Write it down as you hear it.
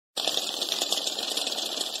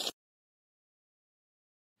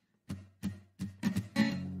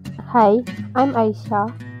Hi, I'm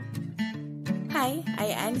Aisyah. Hi, I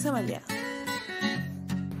am Amalia.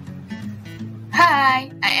 Hi,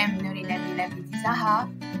 I am Nurin Nabilah Binti Zahar.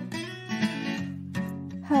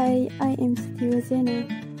 Hi, I am Siti Rozieana.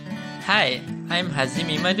 Hi, I'm Hazim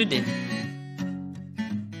Imaduddin.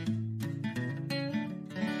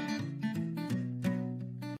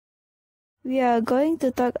 We are going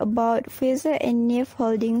to talk about Fraser Neave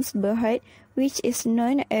Holdings Berhad, which is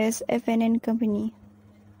known as FNN Company.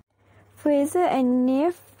 Fraser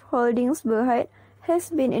Neave Holdings Berhad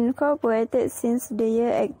has been incorporated since the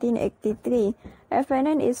year 1883.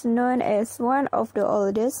 FNN is known as one of the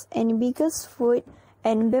oldest and biggest food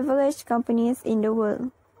and beverage companies in the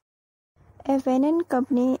world. FNN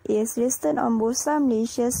Company is listed on Bursa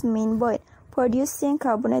Malaysia's main board, producing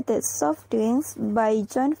carbonated soft drinks by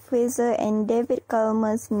John Fraser and David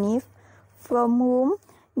Chalmers Neave, from whom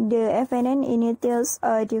the FNN initials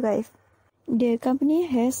are derived. The company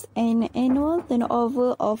has an annual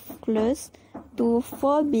turnover of close to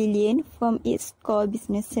 4 billion from its core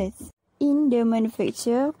businesses in the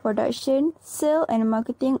manufacture, production, sale and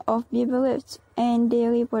marketing of beverage and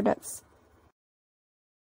dairy products.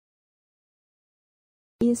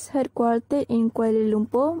 Is headquartered in Kuala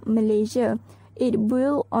Lumpur, Malaysia. It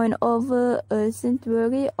built on over a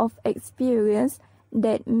century of experience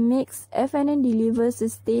that makes FNN deliver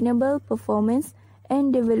sustainable performance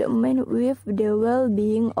and development with the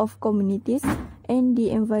well-being of communities and the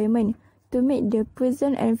environment to meet the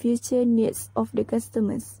present and future needs of the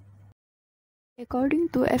customers. According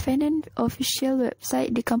to FNN official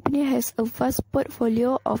website, the company has a vast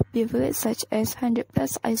portfolio of beverages such as 100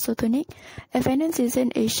 plus isotonic, FNN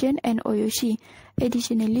Seasoned Asian and Oyoshi.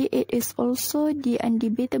 Additionally, it is also the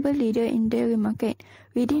undebatable leader in dairy market.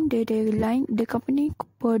 Within the dairy line, the company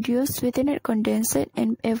produces sweetened condensed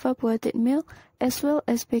and evaporated milk, as well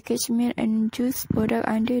as packaged milk and juice products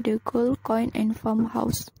under the Gold Coin and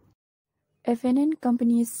Farmhouse. FNN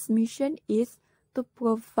Company's mission is to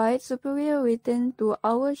provide superior return to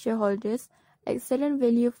our shareholders, excellent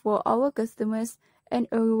value for our customers, and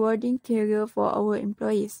a rewarding career for our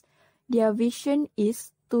employees. Their vision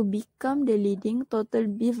is to become the leading total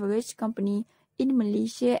beverage company in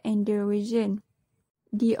Malaysia and the region.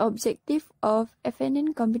 The objective of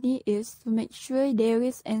FNN Company is to make sure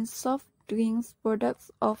dairies and soft drinks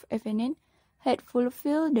products of FNN had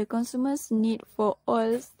fulfilled the consumer's need for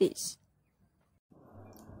all stages.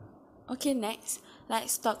 Okay, next,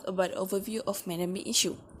 let's talk about overview of pandemic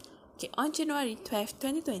issue. Okay, on January 12,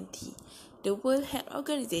 2020, the World Health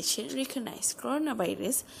Organization recognized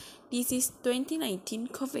coronavirus disease 2019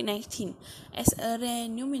 COVID-19 as a rare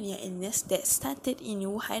pneumonia illness that started in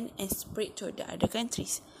Wuhan and spread to the other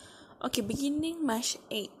countries. Okay, beginning March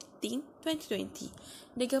 18, 2020,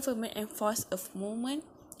 the government enforced a movement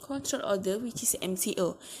control order, which is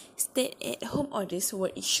MCO. Stay-at-home orders were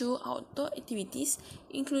issued. Outdoor activities,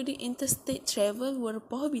 including interstate travel, were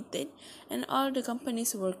prohibited, and all the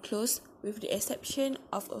companies were closed, with the exception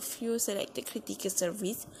of a few selected critical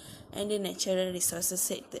service and the natural resources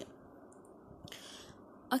sector.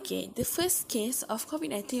 Okay, the first case of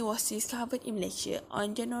COVID-19 was discovered in Malaysia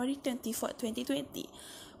on January 24, 2020.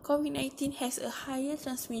 COVID-19 has a higher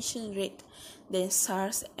transmission rate than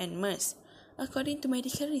SARS and MERS. According to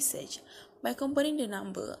medical research, by comparing the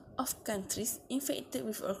number of countries infected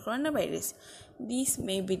with a coronavirus, this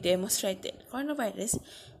may be demonstrated. Coronavirus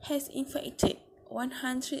has infected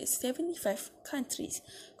 175 countries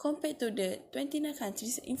compared to the 29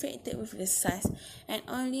 countries infected with the SARS and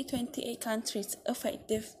only 28 countries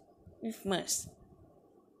affected with MERS.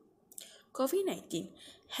 COVID-19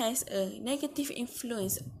 has a negative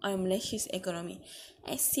influence on Malaysia's economy,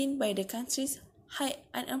 as seen by the country's high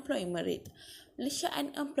unemployment rate. Malaysia's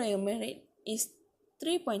unemployment rate is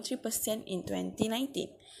 3.3% in 2019.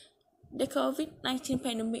 The COVID-19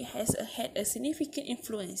 pandemic has had a significant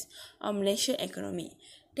influence on Malaysia's economy.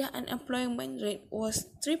 The unemployment rate was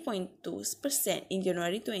 3.2% in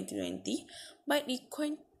January 2020, but it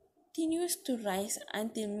continues to rise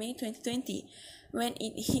until May 2020, when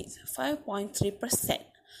it hits 5.3%.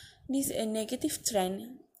 This is a negative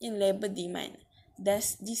trend in labor demand.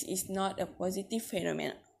 Thus, this is not a positive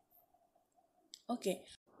phenomenon. Okay.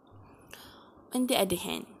 On the other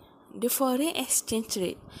hand, the foreign exchange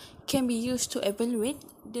rate can be used to evaluate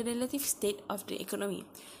the relative state of the economy.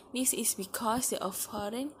 This is because the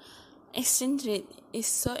foreign exchange rate is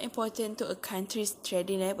so important to a country's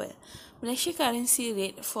trading level. Malaysia's currency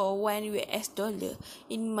rate for $1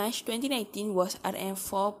 in March 2019 was RM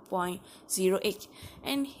 4.08,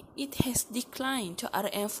 and it has declined to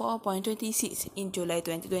RM 4.26 in July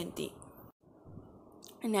 2020.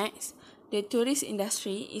 Next, The tourist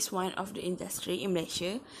industry is one of the industry in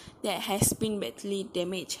Malaysia that has been badly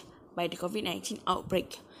damaged by the COVID-19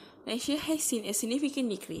 outbreak. Malaysia has seen a significant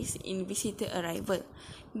decrease in visitor arrival.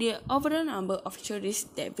 The overall number of tourists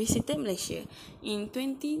that visited Malaysia in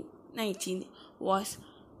 2019 was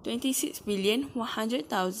 26,100,784.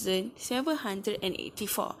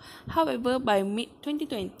 However, by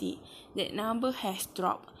mid-2020, that number has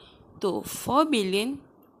dropped to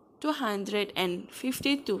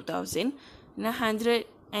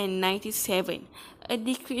 4,252,997, a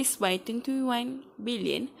decrease by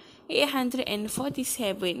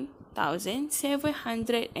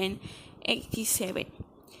 21,847,787.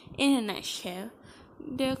 In a nutshell,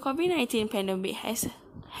 the COVID-19 pandemic has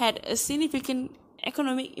had a significant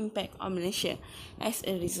economic impact on Malaysia. As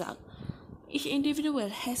a result, each individual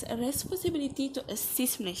has a responsibility to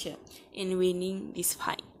assist Malaysia in winning this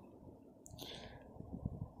fight.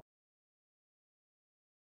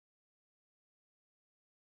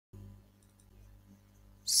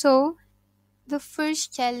 So, the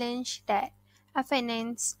first challenge that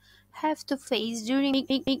FNNs have to face during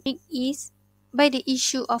big is by the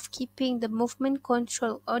issue of keeping the Movement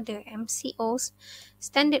Control Order MCO's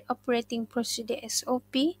Standard Operating Procedure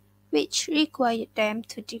SOP, which required them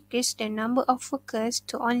to decrease the number of workers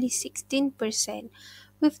to only 16%,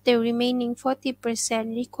 with the remaining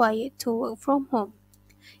 40% required to work from home.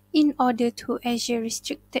 In order to assure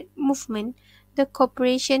restricted movement, the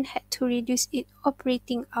corporation had to reduce its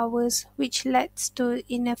operating hours, which led to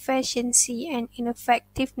inefficiency and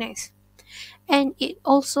ineffectiveness. And it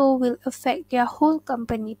also will affect their whole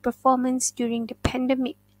company performance during the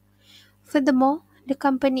pandemic. Furthermore, the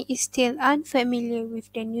company is still unfamiliar with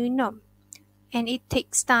the new norm, and it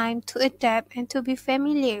takes time to adapt and to be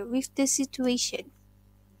familiar with the situation.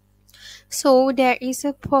 So there is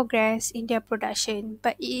a progress in their production,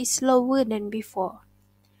 but it is slower than before.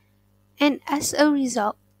 And as a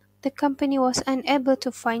result, the company was unable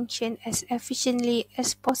to function as efficiently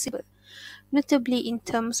as possible, notably in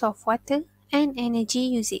terms of water and energy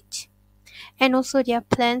usage. And also their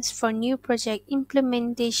plans for new project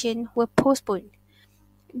implementation were postponed.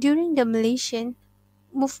 During the Malaysian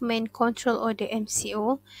Movement Control Order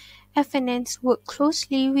MCO, FNNs worked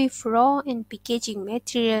closely with raw and packaging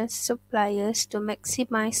materials suppliers to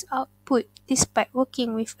maximize output despite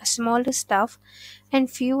working with a smaller staff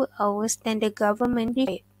and fewer hours than the government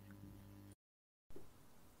required.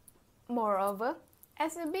 Moreover,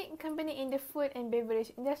 as a big company in the food and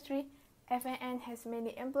beverage industry, FNN has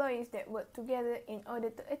many employees that work together in order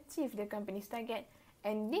to achieve the company's target,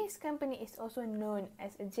 and this company is also known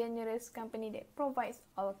as a generous company that provides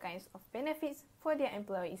all kinds of benefits for their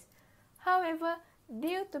employees. However,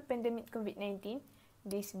 due to pandemic COVID-19,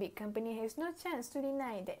 this big company has no chance to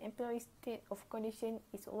deny that employee state of condition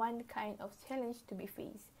is one kind of challenge to be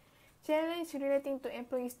faced. Challenge relating to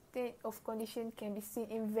employee state of condition can be seen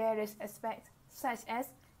in various aspects such as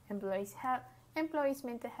employees' health, employees'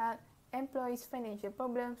 mental health, employees' financial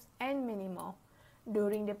problems, and many more.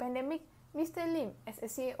 During the pandemic, Mr. Lim, as a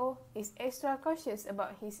CEO, is extra cautious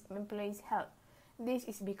about his employees' health. This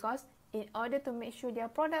is because in order to make sure their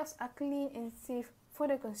products are clean and safe for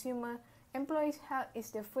the consumer, employees' health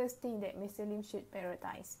is the first thing that Mr. Lim should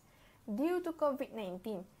prioritize. Due to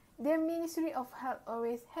COVID-19, the Ministry of Health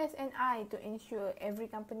always has an eye to ensure every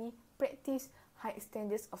company practice high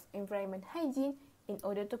standards of environment hygiene in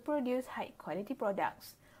order to produce high-quality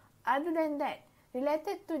products. Other than that,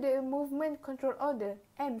 related to the Movement Control Order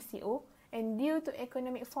 (MCO) and due to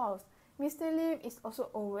economic falls, Mr. Lim is also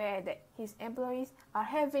aware that his employees are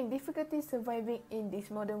having difficulty surviving in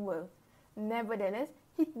this modern world. Nevertheless,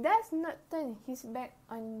 he does not turn his back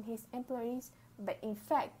on his employees, but in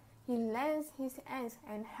fact, he lends his hands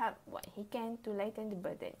and help what he can to lighten the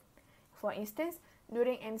burden. For instance,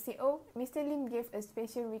 during MCO, Mr. Lim gave a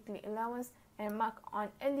special weekly allowance and marked on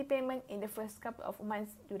early payment in the first couple of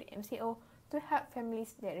months during MCO to help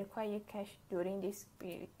families that require cash during this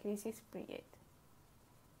crisis period.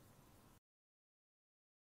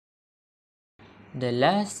 The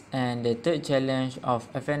last and the third challenge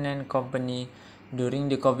of FNN company during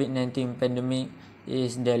the COVID-19 pandemic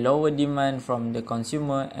is the lower demand from the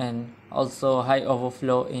consumer and also high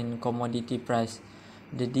overflow in commodity price.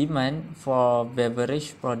 The demand for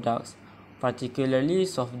beverage products, particularly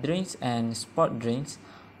soft drinks and sport drinks,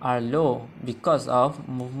 are low because of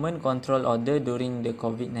movement control order during the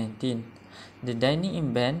COVID-19. The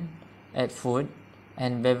dining ban at food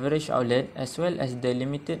and beverage outlet as well as the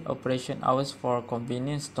limited operation hours for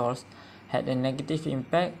convenience stores had a negative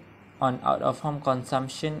impact on out-of-home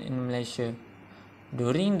consumption in Malaysia.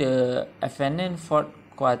 During the FNN fourth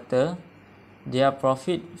quarter, their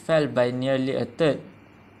profit fell by nearly a third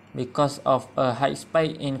because of a high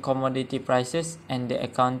spike in commodity prices and the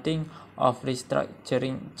accounting of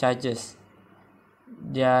restructuring charges.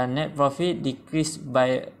 Their net profit decreased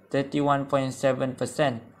by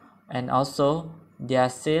 31.7%, and also their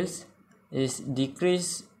sales is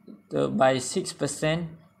decreased by 6%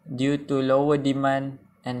 due to lower demand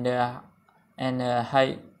and a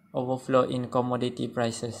high overflow in commodity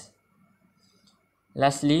prices.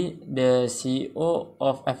 Lastly, the CEO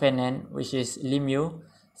of FNN, which is Lim Yu,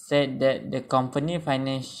 said that the company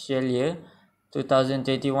financial year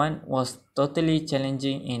 2021 was totally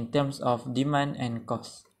challenging in terms of demand and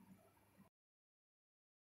cost.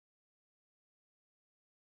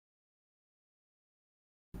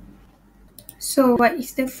 So, what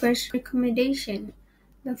is the first recommendation?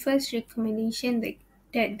 The first recommendation that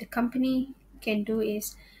the company can do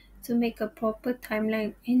is to make a proper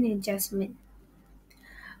timeline and adjustment.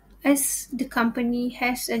 As the company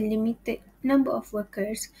has a limited number of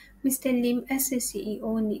workers, Mr. Lim as the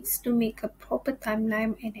CEO needs to make a proper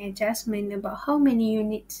timeline and adjustment about how many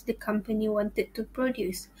units the company wanted to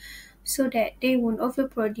produce so that they won't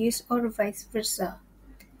overproduce or vice versa.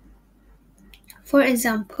 For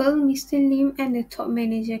example, Mr. Lim and the top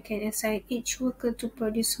manager can assign each worker to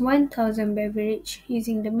produce 1,000 beverages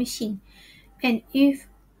using the machine, and if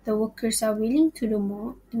the workers are willing to do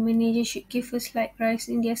more, the manager should give a slight rise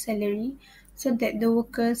in their salary so that the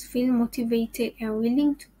workers feel motivated and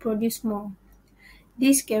willing to produce more.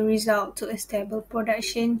 This can result to a stable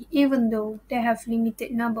production even though they have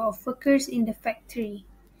limited number of workers in the factory.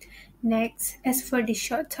 Next, as for the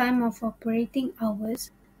short time of operating hours,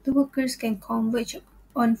 the workers can converge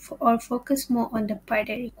on or focus more on the part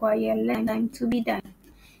that require less time to be done.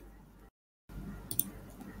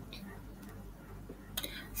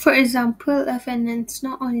 For example, F&Ns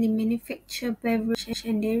not only manufacture beverage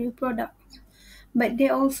and dairy products, but they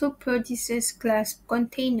also produces glass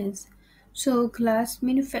containers. So glass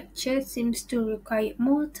manufacture seems to require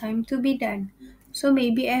more time to be done. So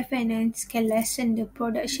maybe F&Ns can lessen the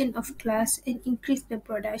production of glass and increase the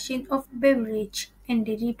production of beverage and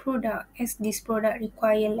dairy product as this product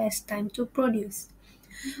require less time to produce.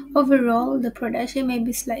 Overall, the production may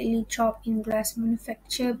be slightly dropped in glass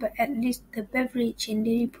manufacture, but at least the beverage and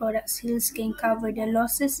dairy product sales can cover the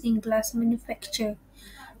losses in glass manufacture,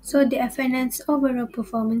 so the F&N's overall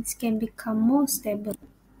performance can become more stable.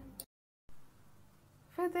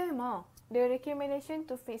 Furthermore, the recommendation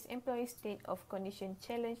to fix employees' state of condition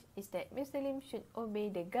challenge is that Mr. Lim should obey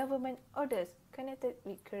the government orders connected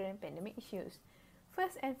with current pandemic issues.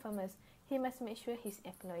 First and foremost, he must make sure his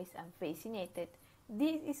employees are vaccinated.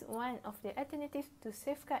 This is one of the alternatives to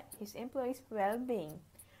safeguard his employees' well-being.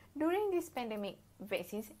 During this pandemic,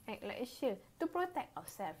 vaccines act like a shield to protect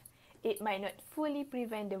ourselves. It might not fully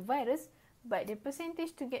prevent the virus, but the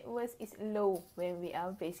percentage to get worse is low when we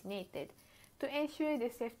are vaccinated. To ensure the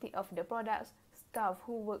safety of the products, staff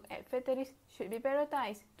who work at factories should be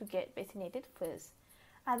prioritized to get vaccinated first.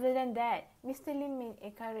 Other than that, Mr. Lim may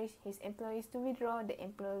encourage his employees to withdraw the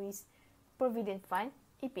Employees Provident Fund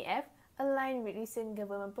 (EPF), aligned with recent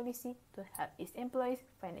government policy to help its employees'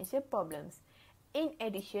 financial problems. In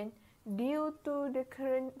addition, due to the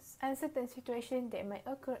current uncertain situation that might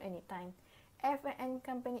occur anytime, F&N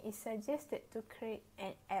company is suggested to create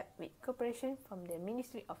an app with cooperation from the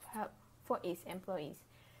Ministry of Health for its employees.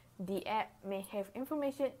 The app may have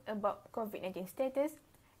information about COVID-19 status,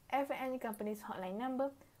 F&N company's hotline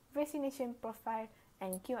number, vaccination profile,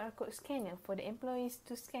 and QR code scanner for the employees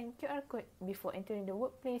to scan QR code before entering the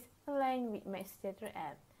workplace, aligned with MySejahtera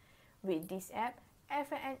app. With this app,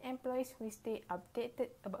 F&N employees will stay updated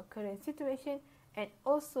about current situation, and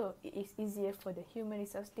also it is easier for the Human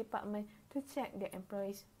Resource Department to check their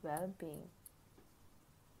employees' well-being.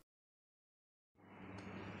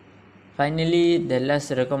 Finally, the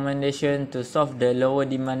last recommendation to solve the lower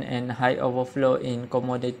demand and high overflow in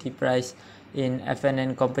commodity price in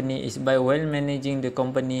F&N company is by well managing the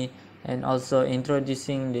company and also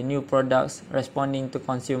introducing the new products responding to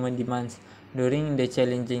consumer demands during the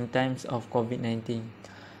challenging times of COVID-19.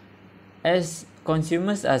 As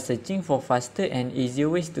consumers are searching for faster and easier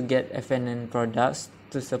ways to get F&N products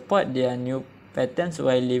to support their new patterns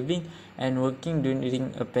while living and working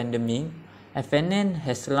during a pandemic, F&N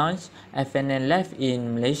has launched F&N Live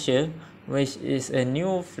in Malaysia, which is a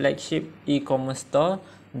new flagship e-commerce store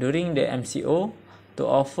during the MCO to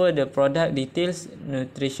offer the product details,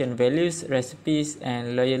 nutrition values, recipes,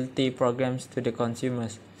 and loyalty programs to the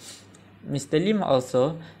consumers. Mr. Lim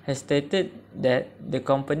also has stated that the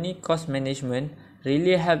company cost management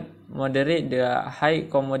really helped moderate the high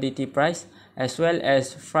commodity price as well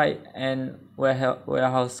as freight and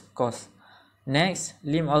warehouse costs. Next,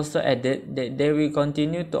 Lim also added that they will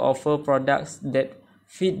continue to offer products that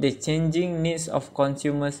fit the changing needs of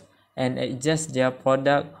consumers and adjust their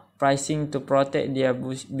product pricing to protect their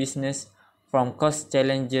business from cost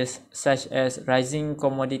challenges such as rising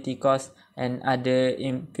commodity costs and other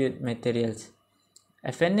input materials.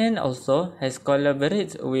 FNN also has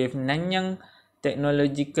collaborated with Nanyang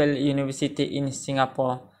Technological University in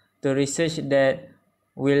Singapore to research that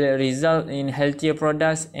will result in healthier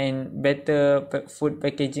products and better food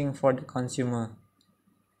packaging for the consumer.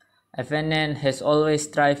 FNN has always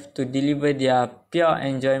strived to deliver their pure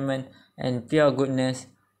enjoyment and pure goodness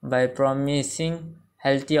by promising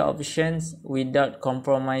healthier options without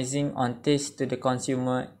compromising on taste to the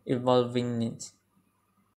consumer evolving needs.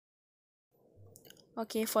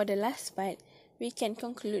 Okay, for the last part, we can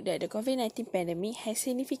conclude that the COVID-19 pandemic has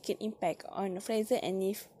significant impact on Fraser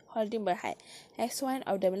Neave holding Berhad as one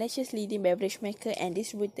of the Malaysia's leading beverage maker and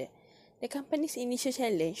distributor. The company's initial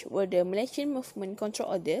challenge were the Malaysian Movement Control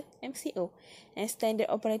Order (MCO) and Standard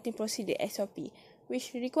Operating Procedure (SOP),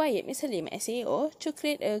 which required Mr. Lim as CEO to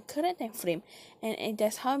create a current time frame and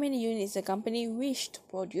adjust how many units the company wished to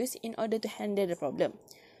produce in order to handle the problem.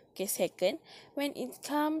 Okay, second, when it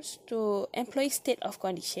comes to employee state of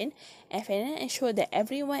condition, FNN ensure that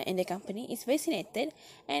everyone in the company is vaccinated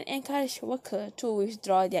and encourage workers to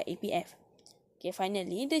withdraw their APF. Okay,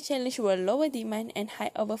 finally, the challenge were lower demand and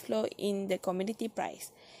high overflow in the commodity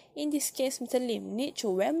price. In this case, Mr. Lim need to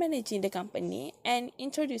well managing the company and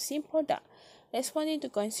introducing product responding to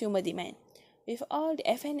consumer demand. With all the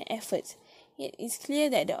FNN efforts, it is clear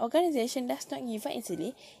that the organization does not give up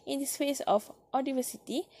easily in this phase of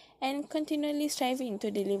adversity and continually striving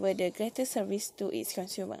to deliver the greatest service to its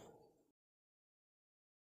consumer.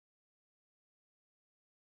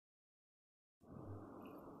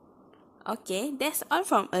 Okay, that's all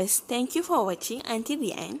from us. Thank you for watching until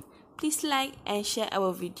the end. Please like and share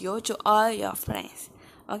our video to all your friends.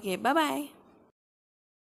 Okay, bye-bye.